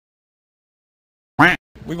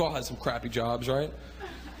We've all had some crappy jobs, right?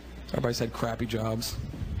 Everybody's had crappy jobs.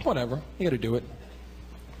 Whatever, you gotta do it.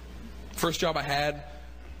 First job I had,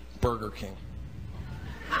 Burger King.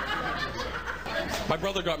 My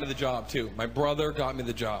brother got me the job, too. My brother got me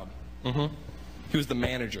the job. He was the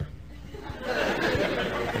manager.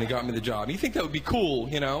 And he got me the job. You think that would be cool,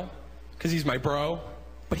 you know? Because he's my bro.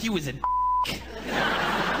 But he was a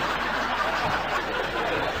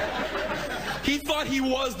He thought he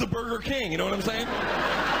was the Burger King, you know what I'm saying?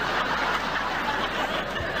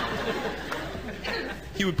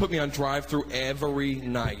 He would put me on drive-thru every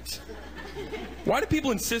night. Why do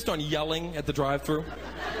people insist on yelling at the drive-thru?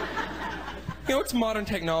 You know, it's modern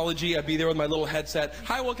technology. I'd be there with my little headset.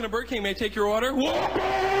 Hi, welcome to Burger King. May I take your order? Sir,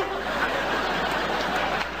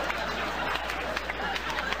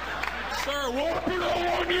 Whopper, no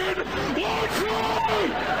onion!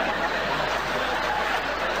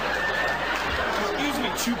 Excuse me,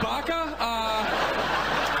 Chewbacca?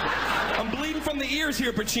 I'm bleeding from the ears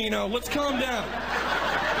here, Pacino. Let's calm down.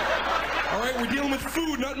 All right, we're dealing with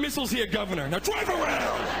food, not missiles here, Governor. Now drive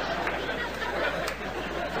around!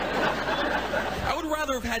 I would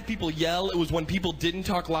rather have had people yell. It was when people didn't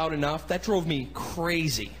talk loud enough. That drove me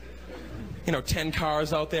crazy. You know, 10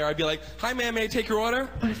 cars out there. I'd be like, hi, ma'am, may I take your order?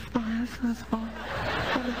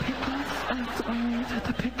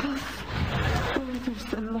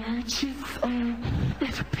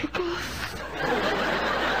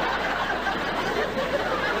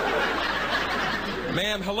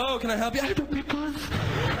 Ma'am, hello, can I help you? I don't pickles.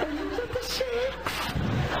 I want the shakes.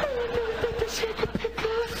 I want the shake of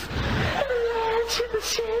pickles. And the large and the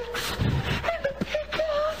shakes. And the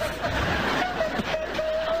pickles. And the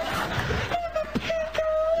pickles. And the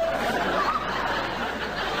pickles.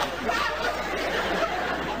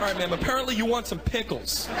 All right, ma'am, apparently you want some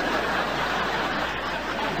pickles.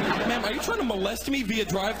 Ma'am, are you trying to molest me via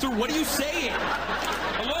drive-thru? What are you saying?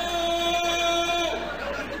 Hello?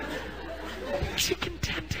 Chicken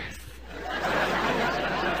tenders.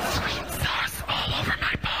 Sweet sauce all over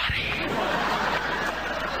my body.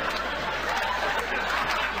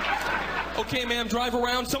 Okay, ma'am, drive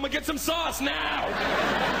around. Someone get some sauce now.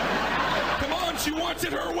 Come on, she wants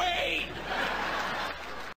it her way.